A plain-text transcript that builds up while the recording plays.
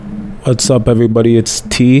What's up, everybody? It's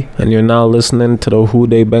T, and you're now listening to the Who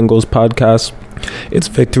Dey Bengals podcast. It's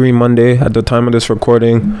Victory Monday. At the time of this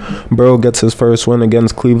recording, Burrow gets his first win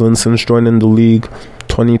against Cleveland since joining the league.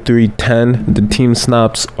 23-10. The team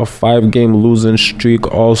snaps a 5-game losing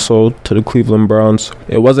streak also to the Cleveland Browns.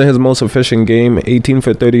 It wasn't his most efficient game. 18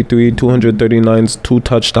 for 33, 239, 2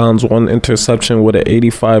 touchdowns, 1 interception with an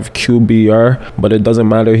 85 QBR. But it doesn't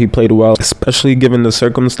matter. He played well, especially given the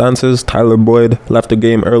circumstances. Tyler Boyd left the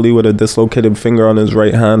game early with a dislocated finger on his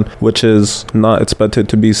right hand, which is not expected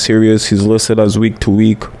to be serious. He's listed as week to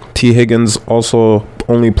week. T. Higgins also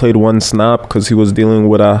only played 1 snap because he was dealing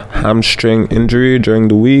with a hamstring injury during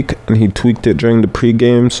the week, and he tweaked it during the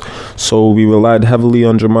pre-games. So we relied heavily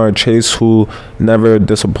on Jamar Chase, who never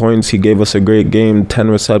disappoints. He gave us a great game, 10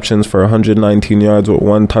 receptions for 119 yards with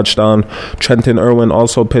 1 touchdown. Trenton Irwin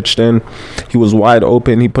also pitched in. He was wide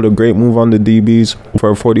open. He put a great move on the DBs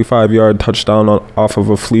for a 45-yard touchdown off of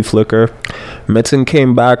a flea flicker. Mixon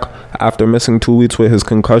came back after missing 2 weeks with his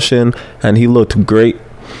concussion, and he looked great.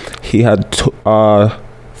 He had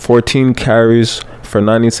 14 carries for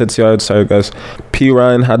 96 yards. Sorry, guys. P.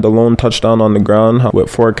 Ryan had the lone touchdown on the ground with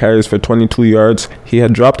 4 carries for 22 yards. He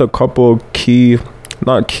had dropped a couple he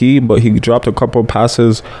dropped a couple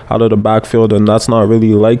passes out of the backfield, and that's not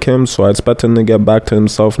really like him, so I expect him to get back to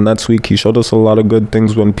himself next week. He showed us a lot of good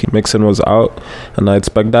things when P. Mixon was out, and I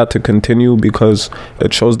expect that to continue because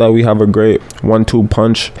it shows that we have a great 1-2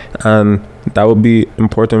 punch, and that would be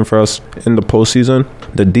important for us in the postseason.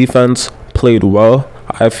 The defense played well.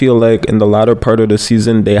 I feel like in the latter part of the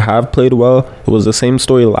season, they have played well. It was the same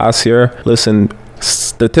story last year. Listen,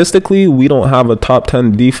 statistically, we don't have a top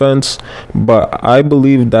 10 defense, but I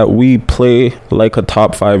believe that we play like a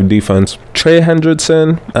top 5 defense. Trey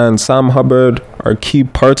Hendrickson and Sam Hubbard are key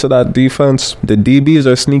parts of that defense. The DBs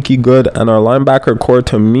are sneaky good, and our linebacker core,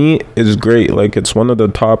 to me, is great. Like, it's one of the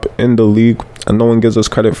top in the league, and no one gives us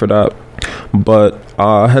credit for that. But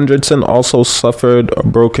Hendrickson also suffered a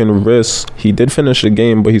broken wrist. He did finish the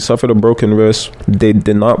game, but he suffered a broken wrist. They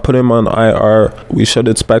did not put him on IR. We should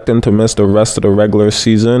expect him to miss the rest of the regular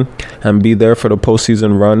season and be there for the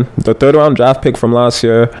postseason run. The 3rd-round draft pick from last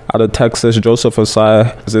year out of Texas, Joseph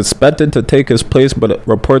Asai, is expected to take his place, but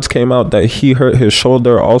reports came out that he hurt his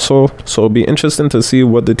shoulder also. So it'll be interesting to see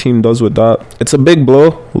what the team does with that. It's a big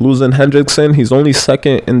blow losing Hendrickson. He's only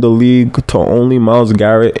 2nd in the league to only Myles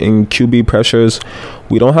Garrett in QB pressures.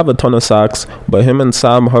 We don't have a ton of sacks, but him and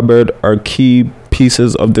Sam Hubbard are key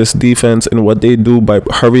pieces of this defense in what they do by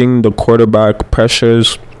hurrying the quarterback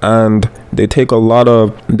pressures, and they take a lot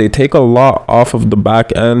off of the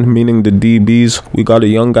back end, meaning the DBs. We got a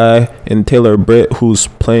young guy in Taylor Britt who's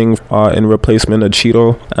playing in replacement of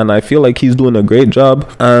Cheeto, and I feel like he's doing a great job,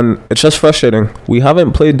 and it's just frustrating. We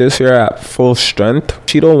haven't played this year at full strength.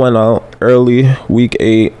 Cheeto went out early, week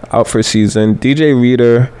 8, out for season. DJ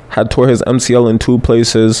Reader had tore his MCL in 2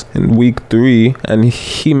 places in week 3, and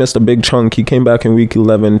he missed a big chunk. He came back in week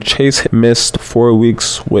 11. Chase missed 4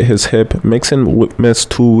 weeks with his hip. Mixon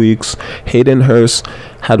missed 2 weeks. Hayden Hurst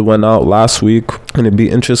had went out last week, and it'd be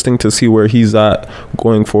interesting to see where he's at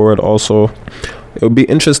going forward also. It would be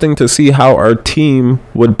interesting to see how our team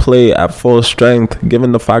would play at full strength,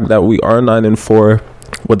 given the fact that we are 9-4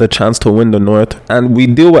 with a chance to win the North, and we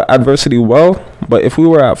deal with adversity well. But if we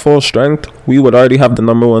were at full strength, we would already have the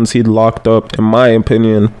number 1 seed locked up, in my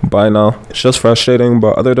opinion, by now. It's just frustrating,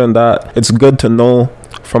 but other than that, it's good to know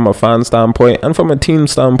from a fan standpoint and from a team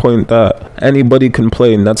standpoint that anybody can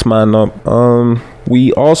play, and that's man up.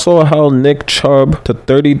 We also held Nick Chubb to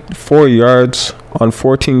 34 yards on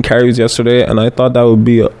 14 carries yesterday, and I thought that would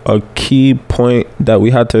be a key point that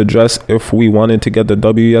we had to address if we wanted to get the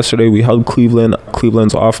W yesterday. We held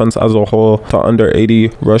Cleveland's offense as a whole to under 80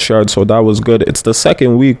 rush yards, so that was good. It's the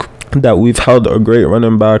 2nd week that we've held a great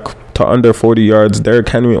running back to under 40 yards. Derrick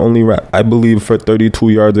Henry only ran, I believe, for 32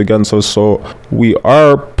 yards against us, so we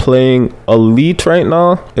are playing elite right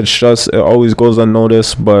now. It's just, it always goes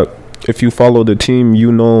unnoticed, but if you follow the team,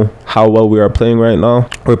 you know how well we are playing right now.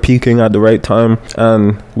 We're peaking at the right time,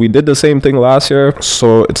 and we did the same thing last year,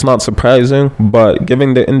 so it's not surprising, but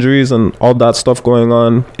given the injuries and all that stuff going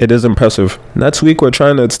on, it is impressive. Next week, we're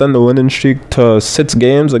trying to extend the winning streak to 6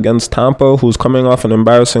 games against Tampa, who's coming off an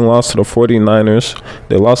embarrassing loss to the 49ers.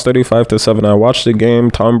 They lost 35-7. I watched the game.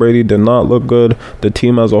 Tom Brady did not look good. The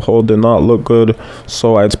team as a whole did not look good,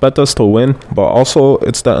 so I expect us to win, but also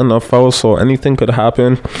it's the NFL, so anything could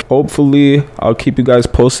happen. Hopefully, I'll keep you guys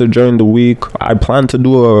posted during the week. I plan to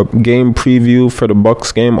do a game preview for the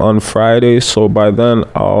Bucks game on Friday, so by then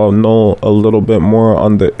I'll know a little bit more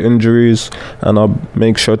on the injuries, and I'll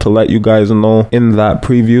make sure to let you guys know in that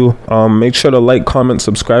preview. Make sure to like, comment,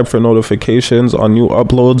 subscribe for notifications on new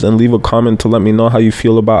uploads, and leave a comment to let me know how you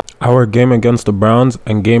feel about our game against the Browns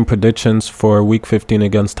and game predictions for Week 15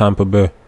 against Tampa Bay.